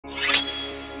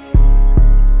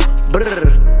Brr,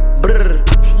 brr.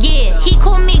 Yeah, he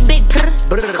call me Big Purr.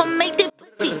 Come make this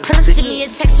pussy purr. Send me a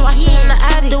text so I see in the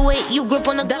attic. The way you grip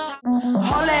on the dog.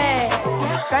 Hold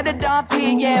it, got the dump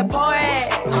pig, yeah, pour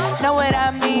it. Know what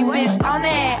I mean, bitch, on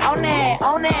it, on it,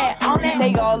 on it, on it.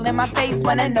 They all in my face,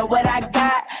 wanna know what I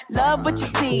got. Love what you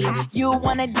see, you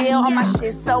wanna deal on my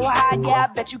shit so high, yeah,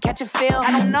 I bet you catch a feel.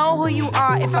 I don't know who you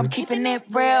are if I'm keeping it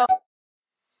real.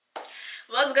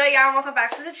 What's good, y'all? Welcome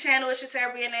back to the channel. It's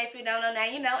Jaterra, Bria'Na. If you don't know, now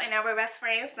you know, and now we're best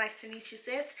friends. Nice to meet you,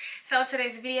 sis. So in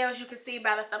today's video, as you can see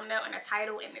by the thumbnail and the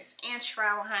title and this intro,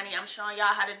 honey, I'm showing y'all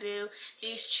how to do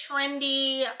these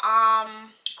trendy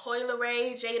Coi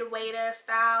Leray Jaterra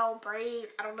style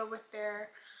braids. I don't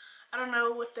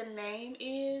know what the name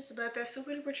is, but they're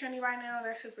super duper trendy right now.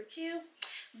 They're super cute.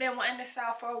 Been wanting this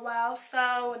style for a while,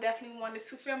 so definitely wanted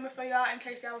to film it for y'all in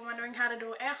case y'all were wondering how to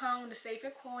do it at home to save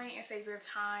your coin and save your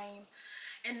time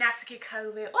and not to get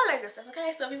COVID, all like this stuff.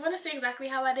 Okay, so if you want to see exactly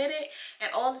how I did it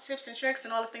and all the tips and tricks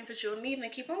and all the things that you'll need, then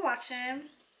keep on watching, and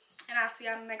I'll see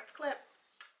y'all in the next clip.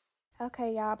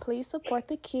 Okay, y'all, please support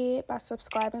the kid by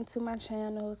subscribing to my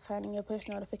channel, turning your push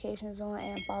notifications on,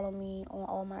 and follow me on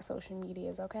all my social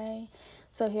medias, okay?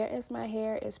 So here is my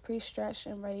hair. It's pre-stretched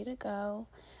and ready to go.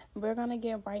 We're going to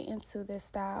get right into this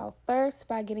style first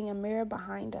by getting a mirror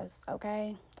behind us,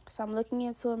 okay? So I'm looking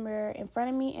into a mirror in front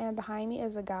of me, and behind me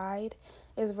is a guide.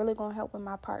 It's really going to help with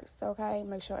my parts, okay?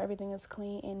 Make sure everything is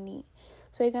clean and neat.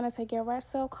 So you're going to take your red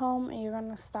silk comb and you're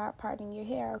going to start parting your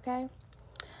hair, okay?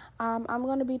 I'm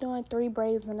going to be doing 3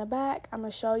 braids in the back. I'm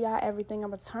going to show y'all everything.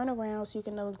 I'm going to turn around so you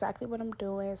can know exactly what I'm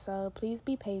doing. So please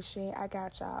be patient. I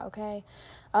got y'all, okay?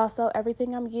 Also,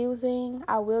 everything I'm using,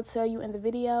 I will tell you in the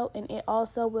video, and it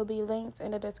also will be linked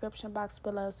in the description box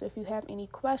below. So if you have any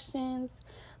questions,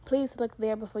 please look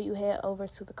there before you head over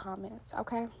to the comments,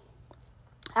 okay?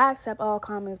 I accept all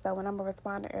comments, though, and I'm going to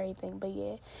respond to everything. But,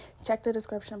 yeah, check the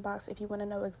description box if you want to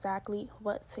know exactly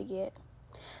what to get.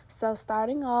 So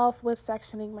starting off with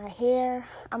sectioning my hair,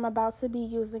 I'm about to be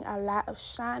using a lot of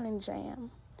shining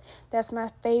jam. That's my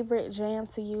favorite jam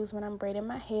to use when I'm braiding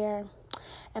my hair.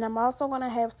 And I'm also going to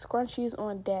have scrunchies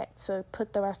on deck to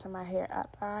put the rest of my hair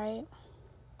up, alright?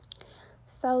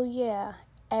 So yeah,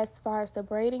 as far as the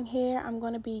braiding hair, I'm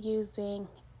going to be using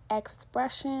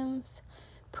Expressions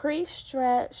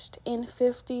pre-stretched in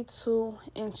 52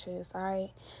 inches,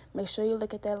 alright? Make sure you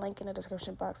look at that link in the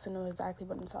description box to know exactly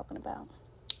what I'm talking about.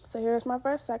 So here's my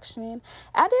first section.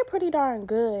 I did pretty darn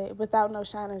good without no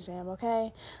shining jam,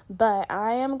 okay? But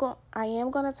I am going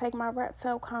to take my red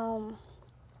silk comb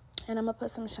and I'm going to put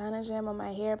some shining jam on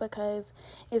my hair because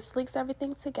it sleeks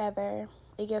everything together.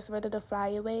 It gets rid of the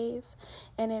flyaways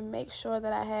and it makes sure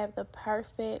that I have the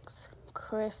perfect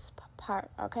crisp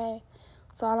part, okay?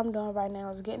 So all I'm doing right now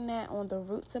is getting that on the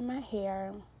roots of my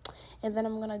hair, and then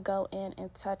I'm going to go in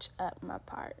and touch up my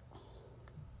part.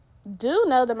 Do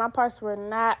know that my parts were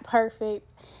not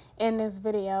perfect in this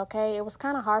video, okay? It was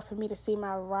kind of hard for me to see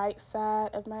my right side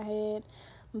of my head.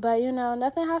 But, you know,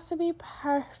 nothing has to be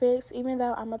perfect, even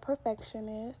though I'm a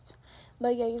perfectionist.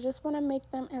 But, yeah, you just want to make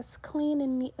them as clean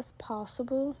and neat as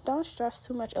possible. Don't stress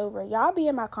too much over it. Y'all be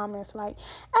in my comments like,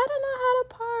 I don't know how to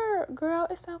part. Girl,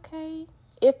 it's okay.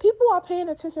 If people are paying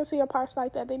attention to your parts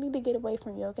like that, they need to get away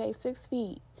from you, okay? 6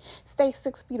 feet. Stay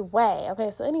 6 feet away,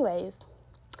 okay? So, anyways,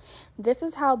 this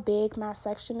is how big my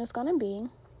section is going to be.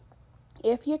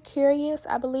 If you're curious,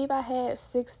 I believe I had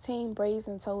 16 braids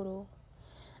in total.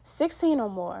 16 or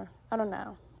more. I don't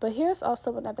know. But here's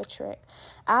also another trick.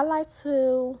 I like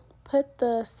to put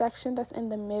the section that's in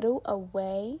the middle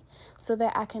away so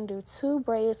that I can do 2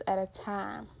 braids at a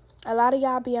time. A lot of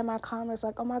y'all be in my comments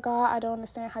like, oh my God, I don't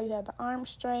understand how you have the arm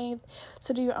strength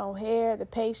to do your own hair, the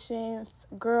patience.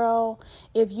 Girl,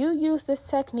 if you use this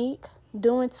technique,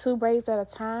 doing 2 braids at a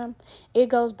time, it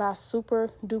goes by super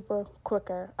duper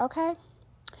quicker, okay?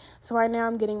 So right now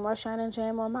I'm getting more shining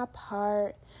jam on my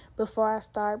part before I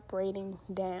start braiding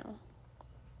down.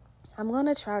 I'm going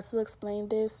to try to explain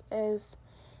this as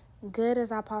good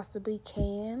as I possibly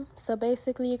can. So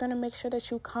basically you're going to make sure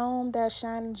that you comb that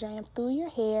shining jam through your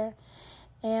hair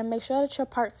and make sure that your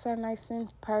parts are nice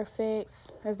and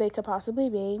perfect as they could possibly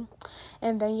be.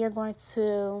 And then you're going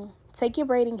to take your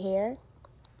braiding hair,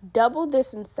 double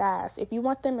this in size. If you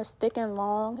want them as thick and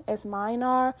long as mine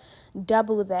are,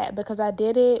 double that, because I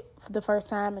did it for the first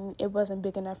time and it wasn't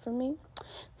big enough for me.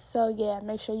 So yeah,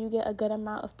 make sure you get a good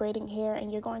amount of braiding hair,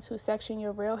 and you're going to section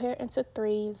your real hair into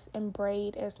 3s and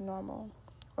braid as normal,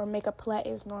 or make a plait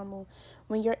as normal.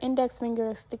 When your index finger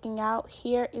is sticking out,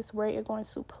 here is where you're going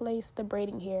to place the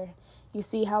braiding hair. You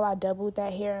see how I doubled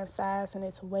that hair in size, and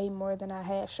it's way more than I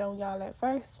had shown y'all at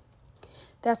first.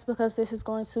 That's because this is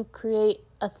going to create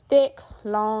a thick,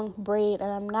 long braid,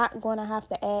 and I'm not going to have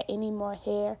to add any more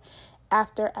hair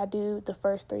after I do the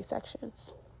first 3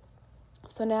 sections.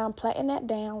 So now I'm plaiting that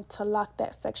down to lock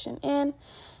that section in.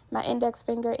 My index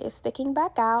finger is sticking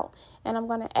back out, and I'm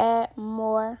going to add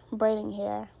more braiding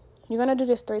hair. You're going to do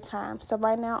this 3 times. So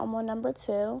right now I'm on number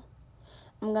 2.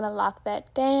 I'm going to lock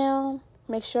that down.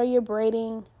 Make sure you're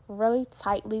braiding really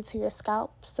tightly to your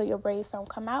scalp so your braids don't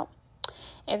come out.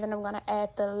 And then I'm going to add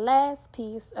the last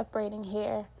piece of braiding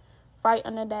hair right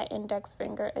under that index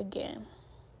finger again.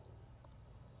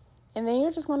 And then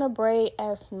you're just going to braid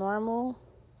as normal.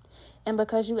 And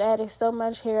because you added so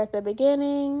much hair at the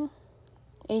beginning,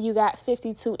 and you got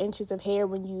 52 inches of hair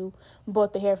when you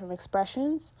bought the hair from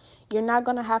Expressions, you're not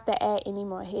going to have to add any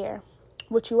more hair.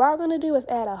 What you are going to do is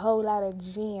add a whole lot of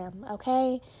jam,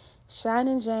 okay? Shine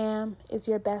and jam is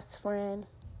your best friend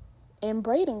in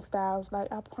braiding styles,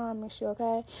 like, I promise you,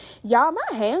 okay? Y'all,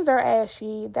 my hands are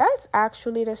ashy. That's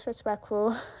actually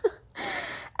disrespectful.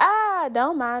 I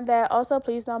don't mind that. Also,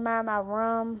 please don't mind my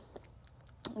room.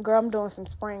 Girl, I'm doing some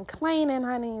spring cleaning,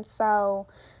 honey, so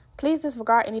please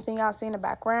disregard anything y'all see in the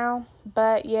background.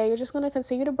 But yeah, you're just going to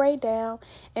continue to braid down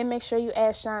and make sure you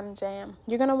add shine and jam.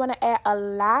 You're going to want to add a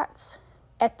lot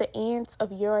at the ends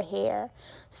of your hair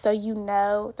so you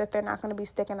know that they're not going to be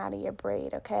sticking out of your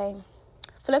braid, okay?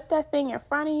 Flip that thing in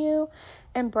front of you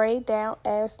and braid down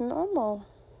as normal.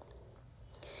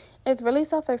 It's really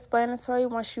self-explanatory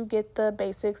once you get the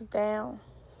basics down.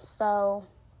 So,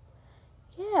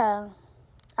 yeah.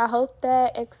 I hope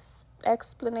that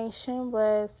explanation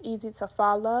was easy to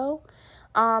follow.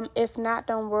 If not,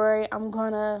 don't worry. I'm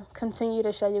going to continue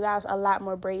to show you guys a lot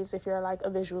more braids if you're like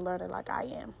a visual learner like I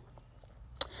am.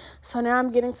 So now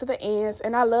I'm getting to the ends,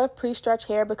 and I love pre-stretch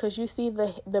hair because you see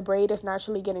the braid is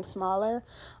naturally getting smaller.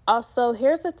 Also,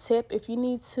 here's a tip. If you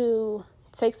need to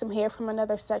take some hair from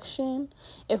another section,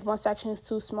 if one section is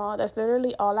too small, that's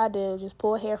literally all I do. Just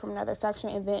pull hair from another section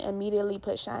and then immediately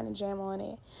put shine and jam on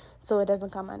it so it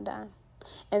doesn't come undone.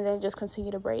 And then just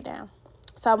continue to braid down.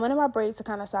 So I wanted my braid to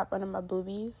kind of stop under my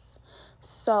boobies.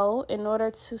 So in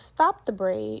order to stop the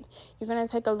braid, you're going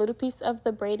to take a little piece of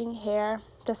the braiding hair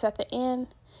that's at the end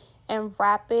and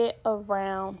wrap it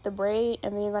around the braid,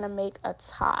 and then you're going to make a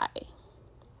tie.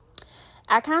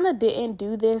 I kind of didn't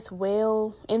do this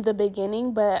well in the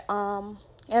beginning, but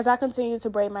as I continue to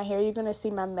braid my hair, you're going to see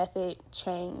my method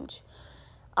change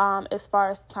as far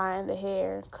as tying the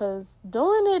hair, because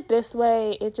doing it this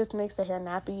way, it just makes the hair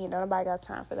nappy. You know, nobody got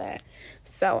time for that.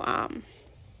 So,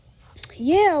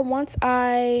 yeah, once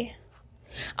I...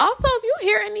 Also, if you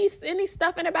hear any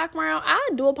stuff in the background,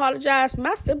 I do apologize.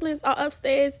 My siblings are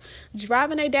upstairs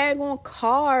driving their daggone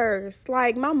cars.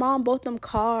 Like, my mom bought them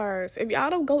cars. If y'all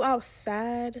don't go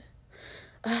outside.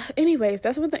 Anyways,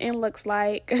 that's what the end looks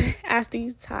like after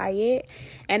you tie it.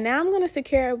 And now I'm going to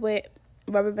secure it with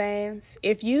rubber bands.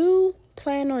 If you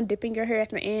plan on dipping your hair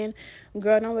at the end,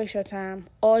 girl, don't waste your time.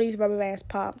 All these rubber bands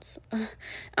popped.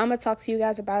 I'm going to talk to you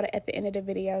guys about it at the end of the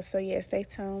video. So, yeah, stay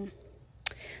tuned.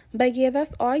 But yeah,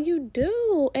 that's all you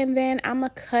do. And then I'm going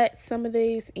to cut some of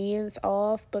these ends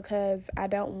off because I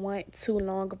don't want too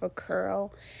long of a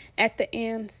curl at the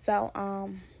end. So,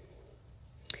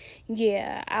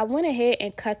 yeah, I went ahead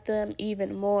and cut them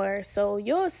even more. So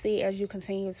you'll see as you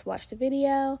continue to watch the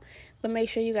video. But make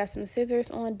sure you got some scissors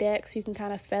on deck so you can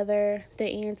kind of feather the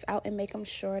ends out and make them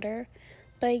shorter.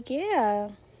 But yeah,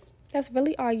 that's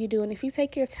really all you do. And if you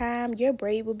take your time, your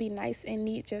braid will be nice and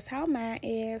neat just how mine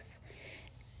is.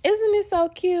 Isn't it so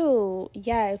cute?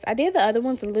 Yes, I did the other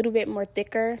ones a little bit more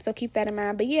thicker, so keep that in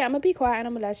mind. But yeah, I'm going to be quiet and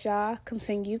I'm going to let y'all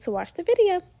continue to watch the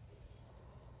video.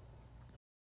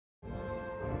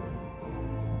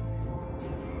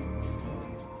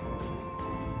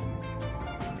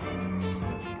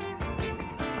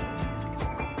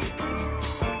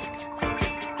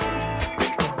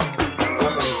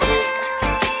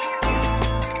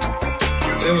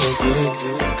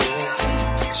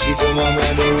 She put my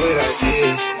mind with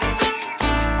ideas.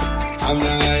 I'm the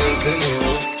highest in the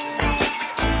room.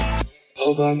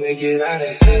 Hope I make it out of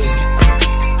here.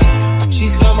 She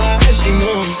saw my eyes, she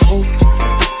know I'm home.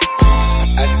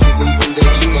 I see some things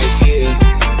that you might fear.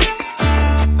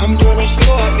 I'm gonna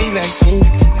show I'll be back soon.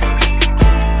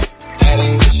 That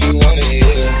ain't what you wanna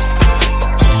hear.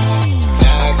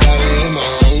 Now I got it in my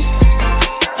home.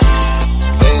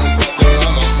 There's nothing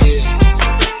on my head.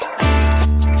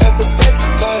 Got the best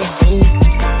spot soon.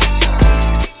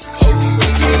 Hope we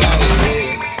make it out of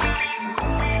here.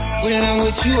 When I'm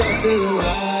with you, I feel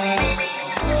alive.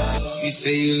 You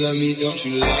say you love me, don't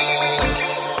you lie.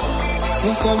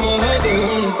 Don't come behind it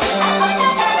on the die.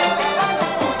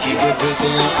 Keep it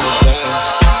pushing up the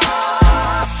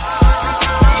side.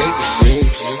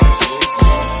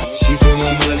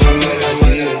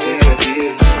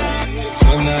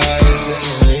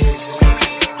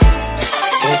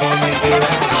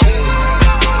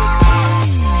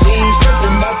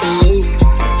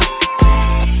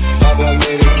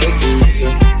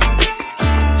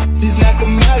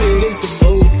 it is the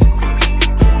move.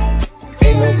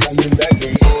 Ain't no coming back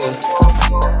from here.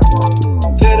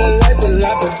 Live a life of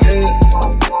life prepared.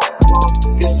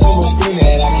 It's so much green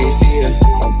that I can't see it.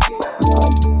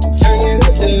 Turn it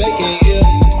up till they can't hear.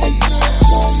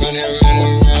 Running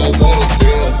around for the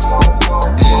thrill.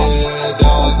 Yeah,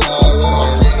 dog, run my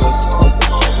reel.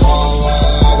 Oh,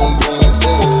 I've been going to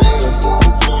the real.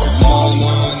 No,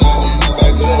 nothing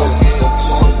back of the hill.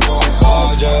 Call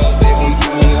drugs, baby,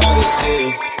 give me all the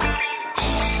steel.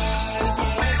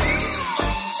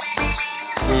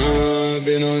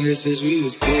 Been on this since we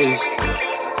was kids.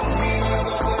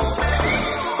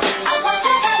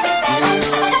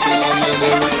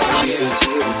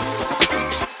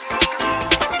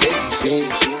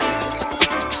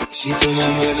 She feel my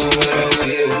mind on what I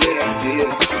did.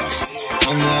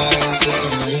 I'm the highest in the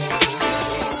ring.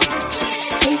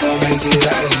 Hope I make it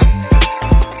out of here.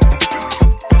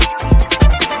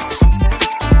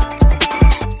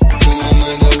 Feel my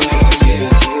mind on what I did.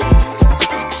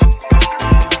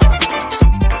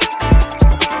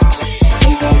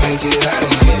 Hope I make it out of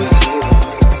here.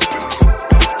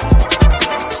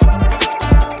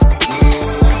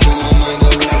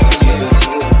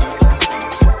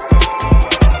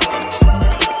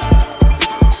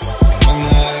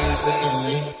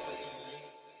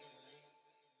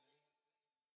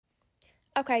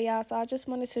 Okay, y'all, so I just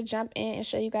wanted to jump in and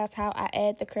show you guys how I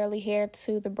add the curly hair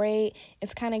to the braid.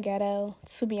 It's kind of ghetto,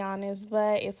 to be honest,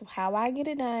 but it's how I get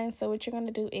it done. So what you're going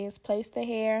to do is place the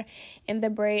hair in the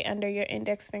braid under your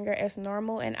index finger as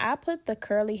normal. And I put the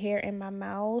curly hair in my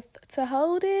mouth to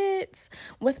hold it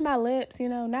with my lips, you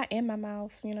know, not in my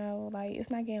mouth, you know, like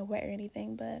it's not getting wet or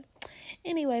anything. But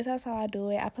anyways, that's how I do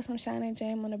it. I put some Shine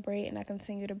Jam on the braid and I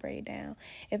continue to braid down.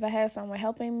 If I had someone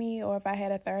helping me or if I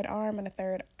had a third arm and a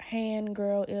third hand,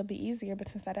 girl, it'll be easier, but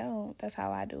since I don't, that's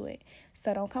how I do it.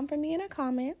 So don't come for me in the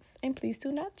comments and please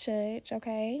do not judge,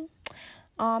 okay?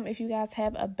 If you guys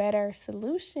have a better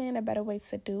solution, a better way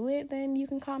to do it, then you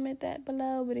can comment that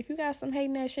below. But if you got some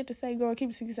hating ass shit to say, girl, keep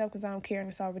it to yourself because I don't care and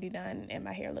it's already done and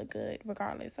my hair look good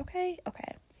regardless, okay?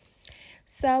 Okay.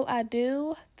 So I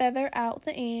do feather out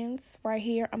the ends. Right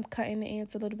here, I'm cutting the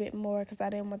ends a little bit more because I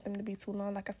didn't want them to be too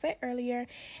long, like I said earlier.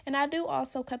 And I do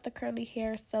also cut the curly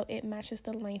hair so it matches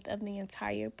the length of the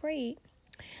entire braid.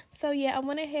 So yeah, I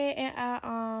went ahead and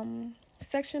I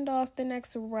sectioned off the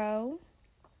next row.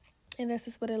 And this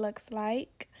is what it looks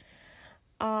like.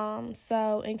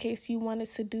 So in case you wanted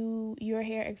to do your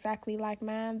hair exactly like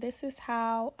mine, this is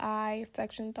how I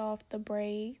sectioned off the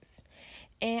braids.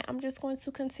 And I'm just going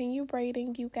to continue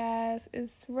braiding, you guys.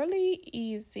 It's really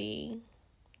easy.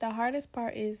 The hardest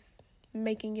part is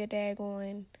making your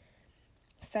daggone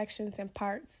sections and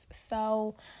parts.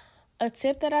 So a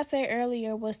tip that I said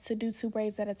earlier was to do 2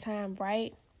 braids at a time,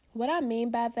 right? What I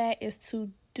mean by that is to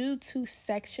do 2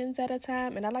 sections at a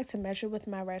time. And I like to measure with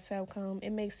my rat tail comb. It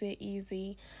makes it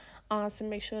easy to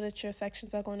make sure that your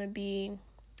sections are going to be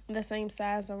the same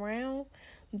size around.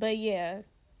 But yeah,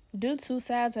 do 2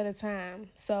 sides at a time.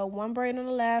 So 1 braid on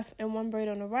the left and 1 braid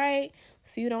on the right.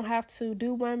 So you don't have to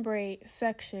do 1 braid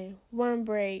section, 1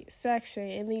 braid section,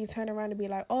 and then you turn around and be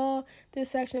like, oh,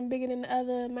 this section bigger than the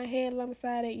other. My head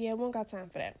lopsided. Yeah, we don't got time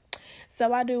for that.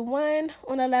 So I do 1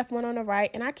 on the left, 1 on the right,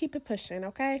 and I keep it pushing,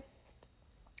 okay?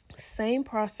 Same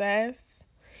process.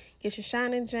 Get your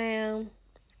Shine Jam.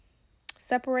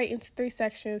 Separate into 3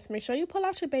 sections. Make sure you pull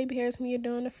out your baby hairs when you're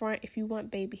doing the front if you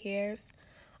want baby hairs.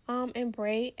 And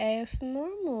braid as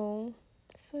normal.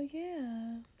 So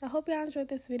yeah, I hope y'all enjoyed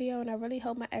this video and I really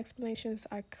hope my explanations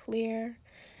are clear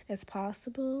as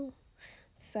possible.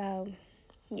 So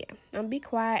yeah, I'm gonna be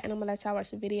quiet and I'm gonna let y'all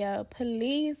watch the video.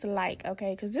 Please like,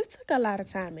 okay, because this took a lot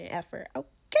of time and effort.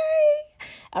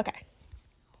 Okay.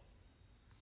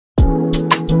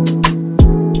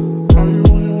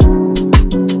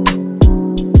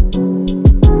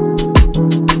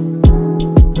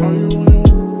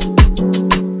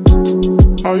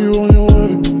 Are you on your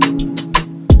way?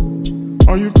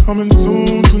 Are you coming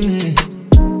soon to me?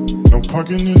 No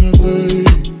parking in LA,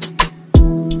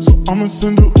 so I'ma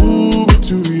send an Uber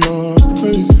to your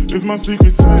place. Is my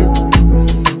secret safe?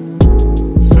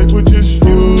 Safe with just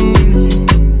you and me.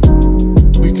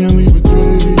 We can't leave a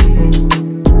trace.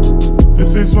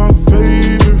 This is my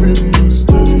favorite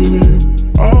mistake.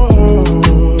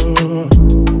 Oh,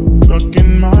 look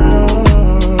in my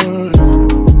eyes.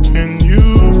 Can you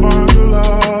find the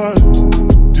light?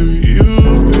 Do you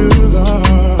feel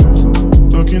alive?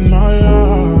 Look in my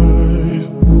eyes.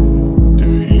 Do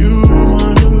you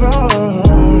mind the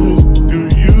lies? Do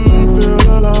you feel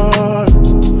alive?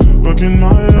 Look in my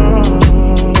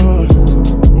eyes.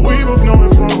 We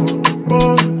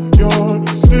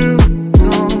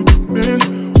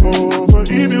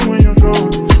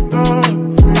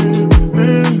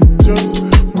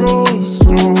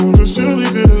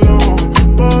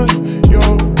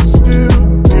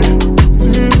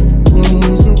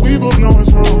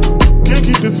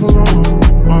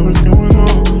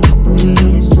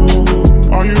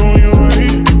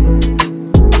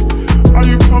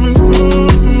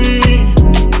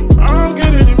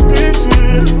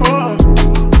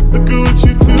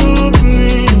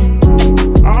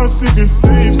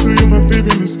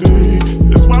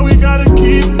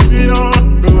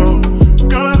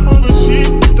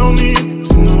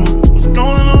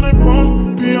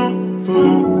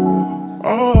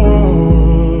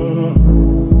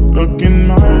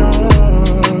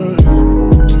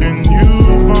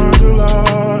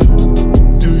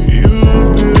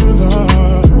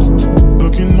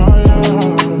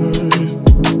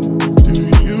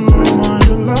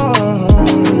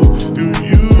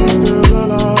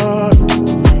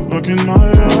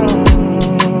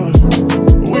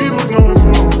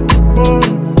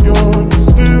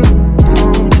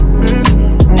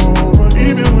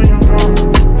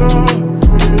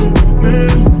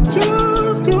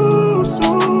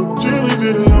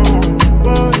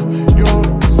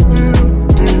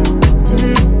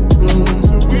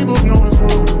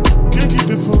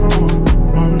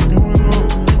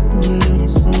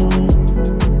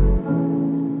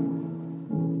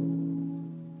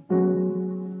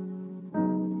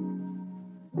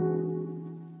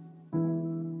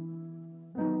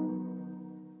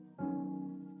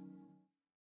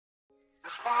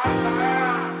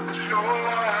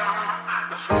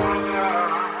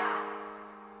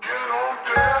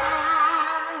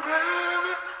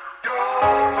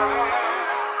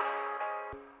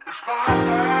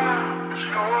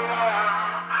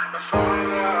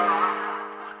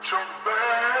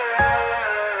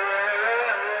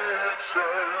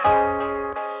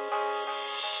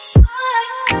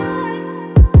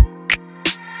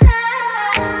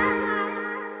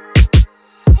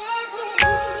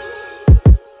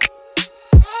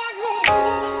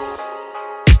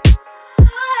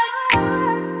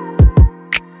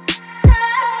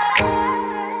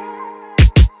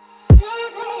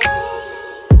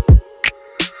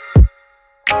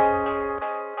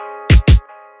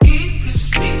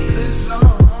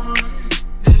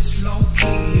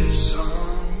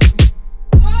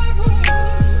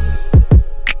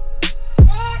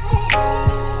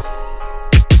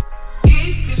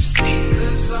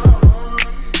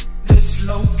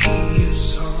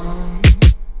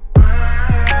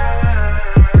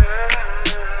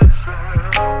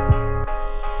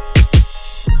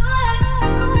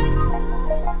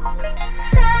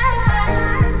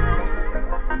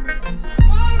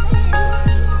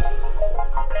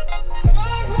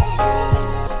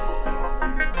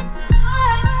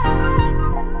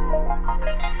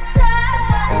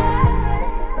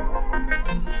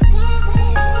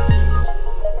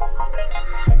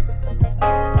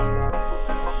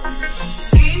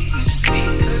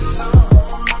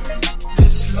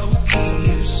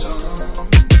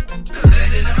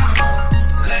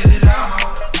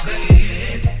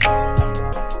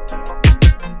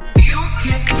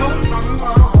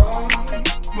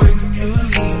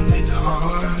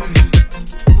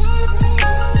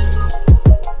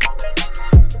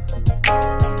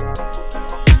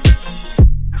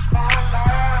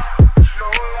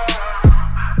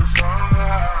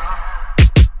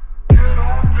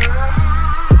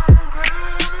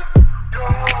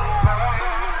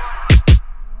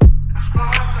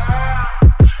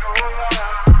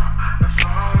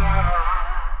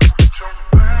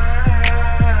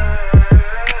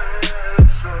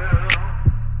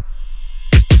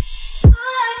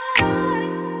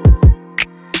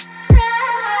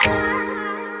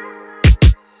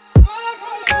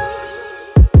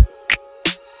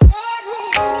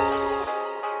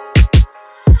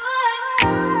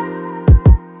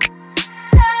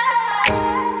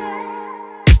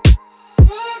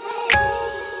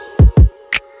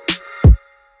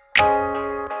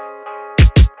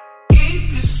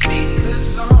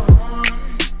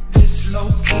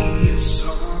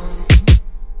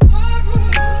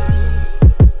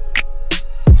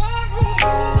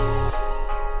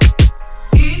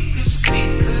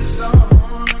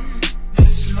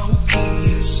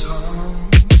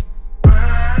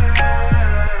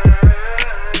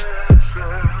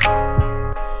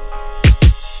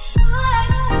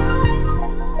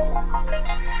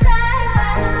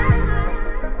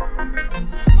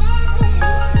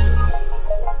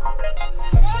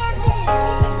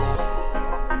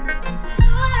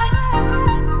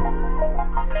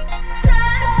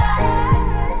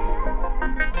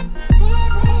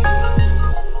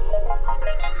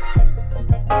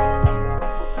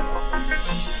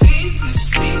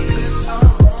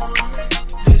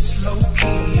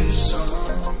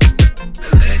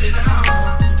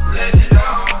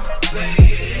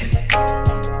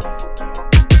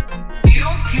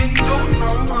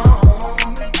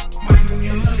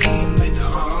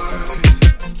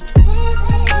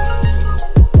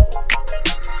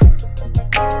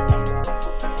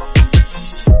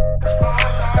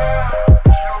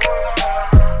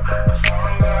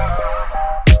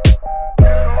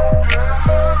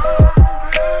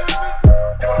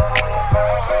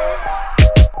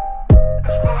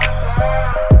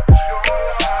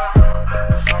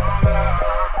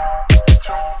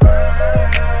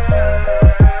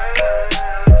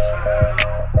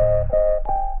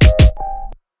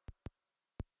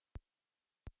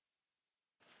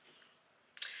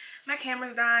My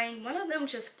camera's dying. One of them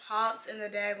just pops in the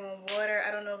daggone water.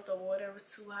 I don't know if the water was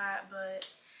too hot, but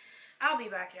I'll be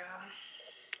back, y'all.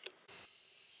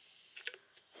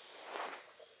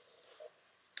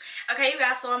 Okay, you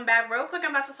guys, so I'm back real quick.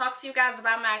 I'm about to talk to you guys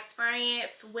about my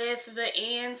experience with the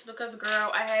ends because,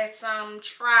 girl, I had some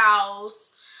trials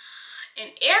and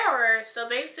errors. So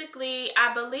basically,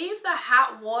 I believe the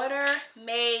hot water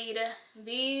made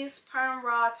these perm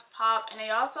rods pop, and they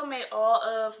also made all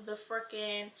of the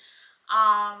freaking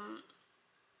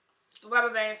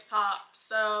rubber bands pop.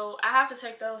 So I have to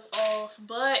take those off,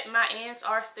 but my ends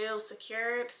are still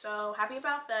secured, so happy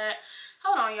about that.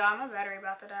 Hold on, y'all, my battery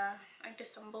about to die. Ain't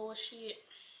this some bullshit?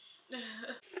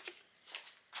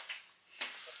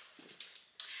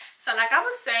 So like I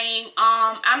was saying,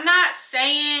 I'm not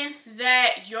saying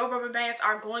that your rubber bands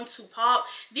are going to pop.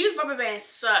 These rubber bands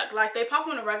suck. Like they pop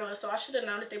on the regular, so I should have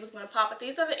known that they was going to pop. But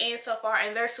these are the ends so far,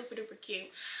 and they're super duper cute.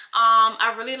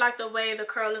 I really like the way the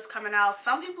curl is coming out.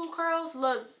 Some people's curls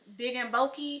look big and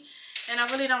bulky, and I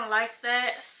really don't like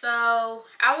that. So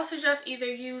I would suggest either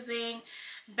using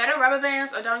better rubber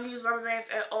bands or don't use rubber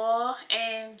bands at all,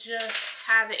 and just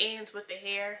tie the ends with the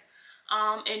hair,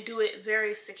 and do it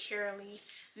very securely.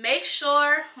 Make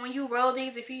sure when you roll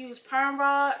these, if you use perm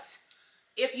rods,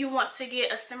 if you want to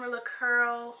get a similar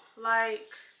curl like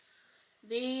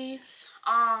these,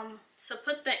 to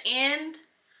put the end,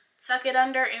 tuck it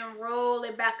under and roll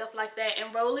it back up like that,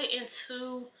 and roll it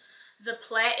into the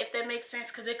plait, if that makes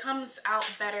sense, because it comes out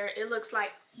better. It looks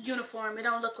like uniform. It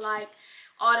don't look like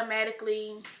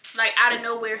automatically like out of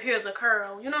nowhere here's a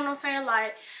curl, you know what I'm saying?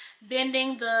 Like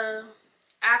bending the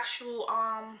actual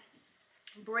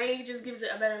braid just gives it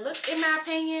a better look in my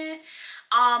opinion.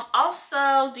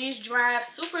 Also these dried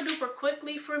super duper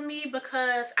quickly for me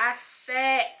because I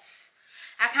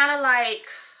kind of like,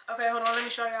 okay, hold on, let me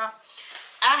show y'all.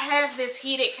 I have this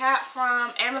heated cap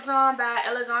from Amazon by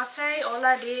Elegante. All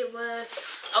I did was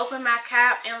open my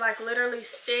cap and like literally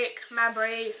stick my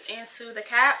braids into the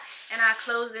cap, and I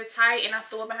closed it tight and I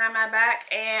threw it behind my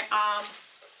back, and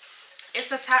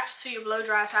it's attached to your blow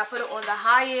dry. So I put it on the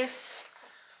highest,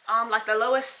 like the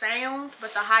lowest sound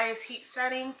but the highest heat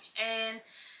setting, and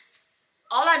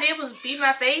all I did was beat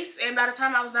my face, and by the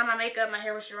time I was done my makeup, my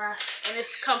hair was dry, and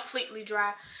it's completely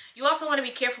dry. You also want to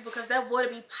be careful because that water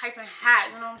be piping hot,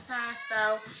 you know what I'm saying?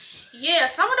 So yeah,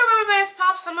 some of the rubber bands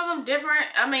pop, some of them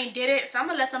didn't. So I'm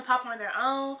gonna let them pop on their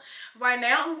own. Right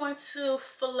now I'm going to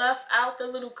fluff out the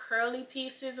little curly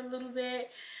pieces a little bit.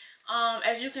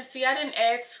 As you can see, I didn't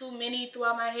add too many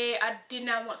throughout my head. I did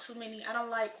not want too many. I don't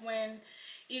like when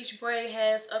each braid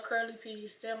has a curly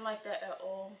piece. Didn't like that at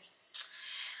all.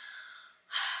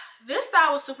 This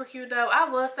style was super cute though. I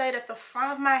will say that the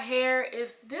front of my hair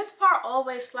is, this part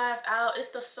always slides out.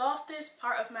 It's the softest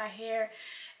part of my hair,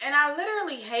 and I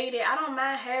literally hate it. I don't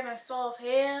mind having soft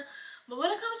hair, but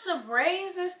when it comes to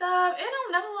braids and stuff, it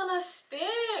don't never want to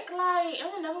stick. Like it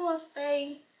don't never want to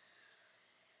stay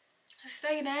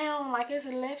down, like it's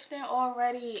lifting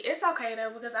already. It's okay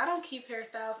though because I don't keep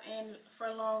hairstyles in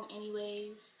for long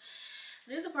anyways.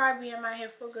 These will probably be in my hair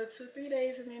for a good 2-3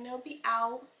 days, and then they'll be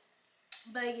out.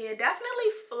 But yeah,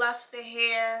 definitely fluff the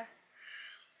hair,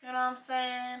 you know what I'm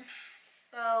saying,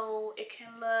 so it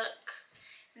can look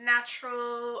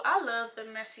natural. I love the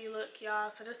messy look, y'all.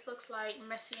 So this looks like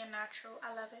messy and natural.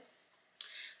 I love it.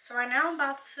 So right now I'm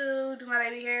about to do my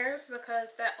baby hairs because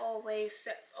that always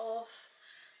sets off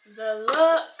the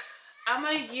look. I'm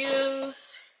gonna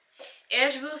use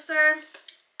Edge Booster.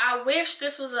 I wish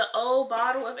this was an old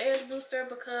bottle of Edge Booster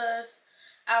because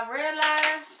I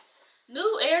realized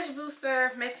new Edge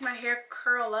Booster makes my hair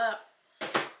curl up,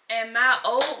 and my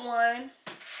old one,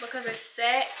 because it's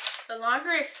set, the longer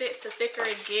it sits the thicker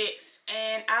it gets,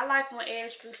 and I like when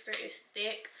Edge Booster is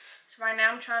thick. So right now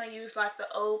I'm trying to use like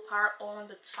the old part on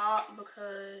the top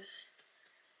because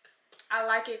I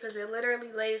like it because it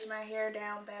literally lays my hair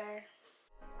down better.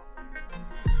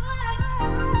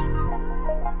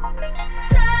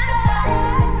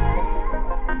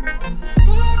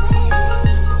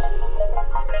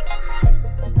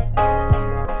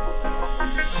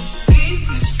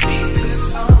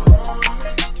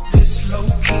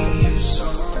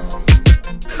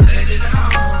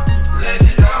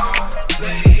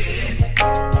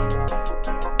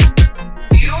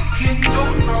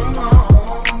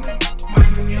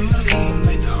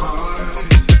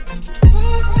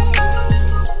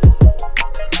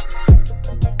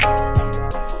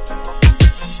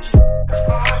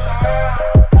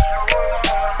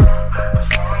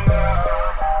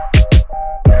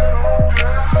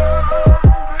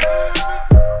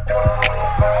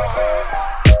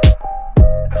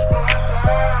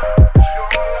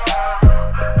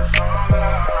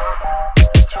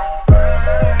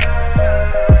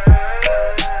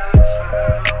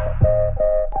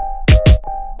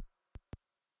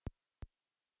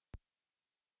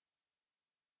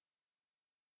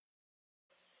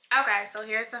 Okay, so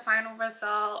here's the final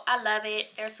result. I love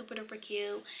it. They're super duper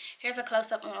cute. Here's a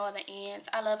close-up on all the ends.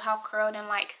 I love how curled and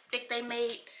like thick they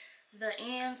made the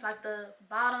ends, like the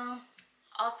bottom.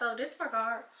 Also,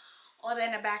 disregard all that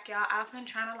in the back, y'all. I've been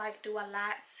trying to like do a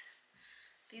lot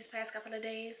these past couple of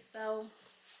days. So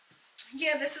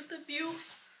yeah, this is the view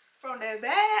from the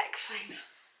back.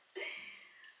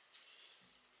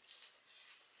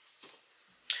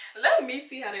 Let me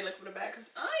see how they look from the back because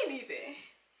I ain't even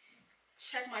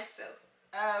check myself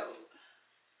out.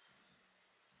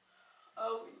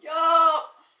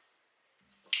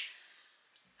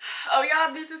 Oh,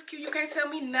 y'all, this is cute. You can't tell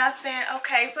me nothing.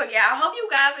 Okay, so yeah, I hope you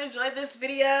guys enjoyed this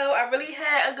video. I really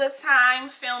had a good time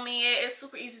filming it. It's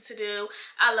super easy to do.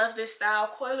 I love this style.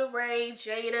 Coi Leray,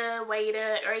 Jada,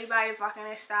 Wada, everybody's rocking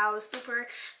this style. It's super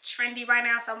trendy right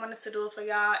now, so I wanted to do it for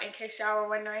y'all in case y'all were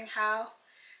wondering how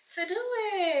to do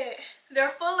it. They're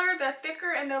fuller, they're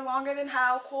thicker, and they're longer than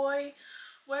how Coi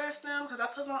wears them because I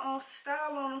put my own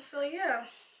style on them. So yeah.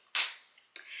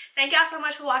 Thank y'all so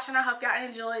much for watching. I hope y'all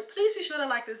enjoyed. Please be sure to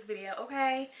like this video,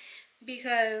 okay?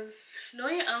 Because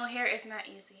doing your own hair is not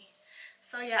easy.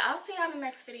 So yeah, I'll see y'all in the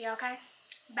next video, okay?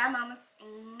 Bye, mamas.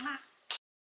 Mwah.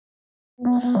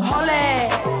 Hold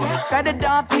it, got the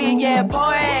dumpy, yeah,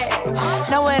 pour it.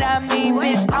 Know what I mean,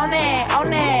 bitch, on it,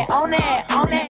 on it, on it, on it.